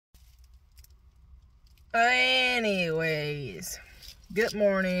Anyways, good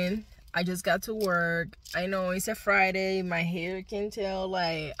morning. I just got to work. I know it's a Friday. My hair can tell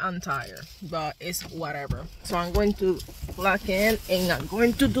like I'm tired, but it's whatever. So I'm going to lock in and I'm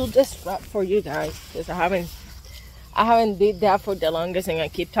going to do this strap for you guys because I haven't did that for the longest and I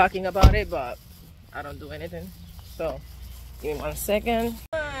keep talking about it, but I don't do anything. So give me 1 second.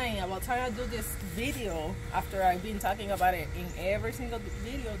 About time I do this video after I've been talking about it in every single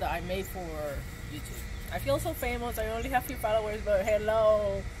video that I made for YouTube. I feel so famous. I only have few followers, but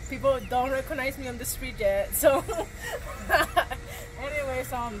hello, people don't recognize me on the street yet. So anyways,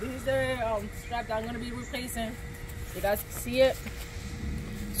 this is the strap that I'm gonna be replacing. You guys see it?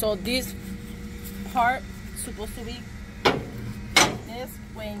 So this part is supposed to be like this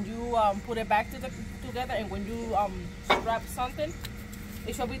when you put it back together, and when you strap something,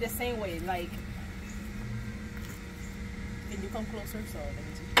 it should be the same way. Like, can you come closer? So let me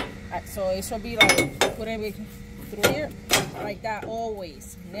see. Alright, so it should be like put it through here like that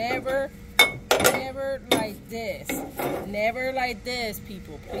always. Never like this. Never like this,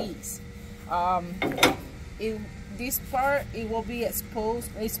 people, please. This part, it will be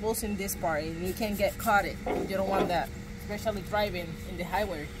exposed in this part, and you can get caught. You don't want that, especially driving in the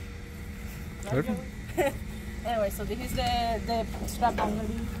highway. Anyway, so this is the strap I'm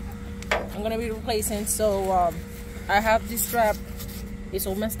gonna be replacing. So I have this strap. It's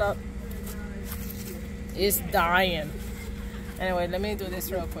all messed up. It's dying. Anyway, let me do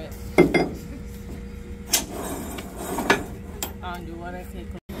this real quick. Do you wanna take?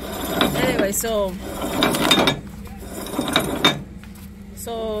 Anyway, so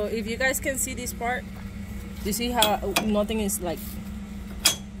if you guys can see this part, you see how nothing is like.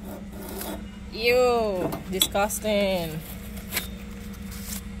 Ew, disgusting.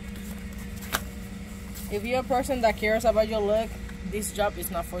 If you're a person that cares about your look, this job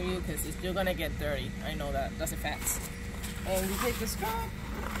is not for you because you're gonna get dirty. I know that. That's a fact. And you take the strap.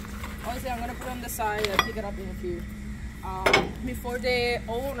 Obviously, I'm gonna put it on the side. I'll pick it up in a few. Before the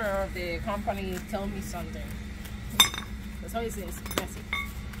owner of the company tell me something. That's how it says. Messy.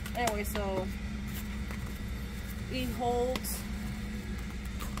 Anyway, so it holds.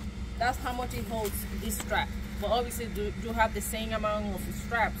 That's how much it holds this strap. But obviously, you have the same amount of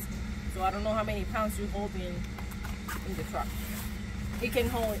straps. So I don't know how many pounds you hold in the truck. It can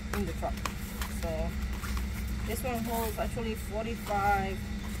hold in the truck. So this one holds actually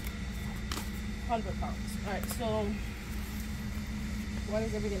 4,500 pounds. All right. So what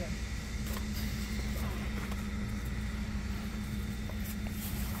is everything?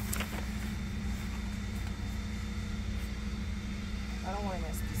 I don't want to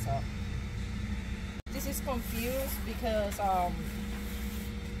mess this up. This is confused because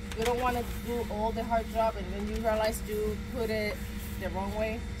you don't want to do all the hard job and then you realize you put it the wrong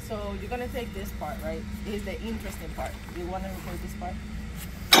way. So you're gonna take this part, right? This is the interesting part. You want to record this part.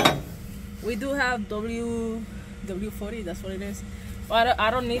 We do have W40, that's what it is. But I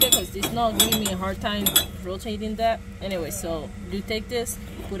don't need it because it's not giving me a hard time rotating that. Anyway, so you take this,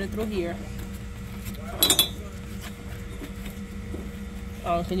 put it through here.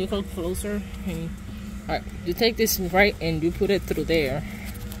 Can you come closer? Alright, you take this right and you put it through there.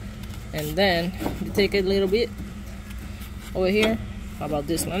 And then you take a little bit over here. How about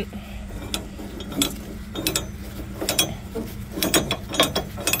this one?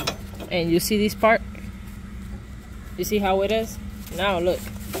 And you see this part? You see how it is? Now look.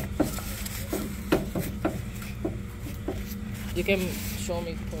 You can show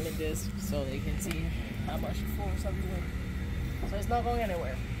me pulling this so they can see how much force I'm doing. So it's not going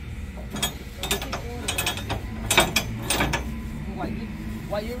anywhere.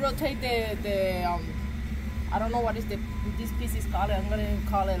 While you rotate the I don't know what is this piece is called. I'm gonna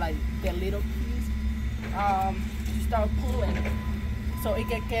call it like the little piece. You start pulling, so it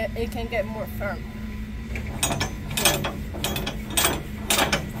can get more firm.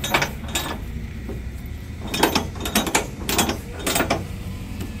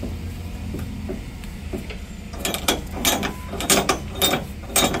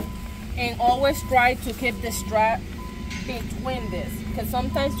 And always try to keep the strap between this, because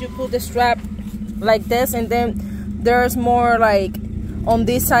sometimes you put the strap like this and then there's more like on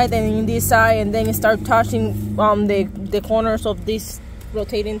this side and in this side, and then you start touching the corners of this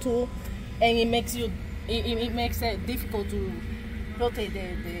rotating tool, and it makes it difficult to rotate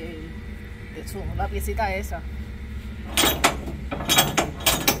the tool, la piecita esa.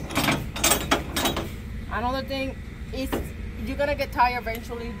 Another thing is you're gonna get tired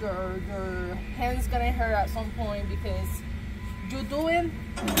eventually. Your hands gonna hurt at some point because you're doing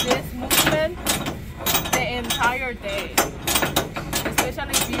this movement the entire day,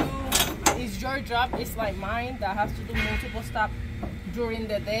 especially if it's your your job is like mine that has to do multiple stops during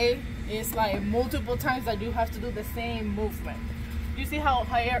the day, it's like multiple times that you have to do the same movement. You see how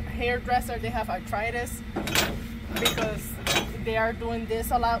hairdresser, they have arthritis because they are doing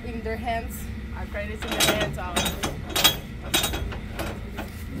this a lot in their hands. Arthritis in their hands.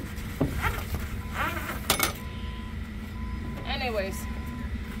 Anyways,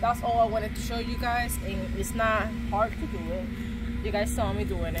 that's all I wanted to show you guys, and it's not hard to do it. You guys saw me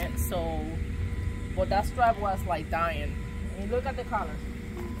doing it, so but that strap was like dying. And look at the color.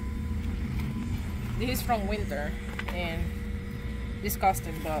 This is from winter and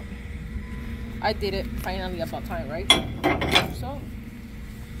disgusting, but I did it finally, about time, right? So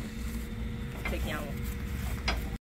chequiamo.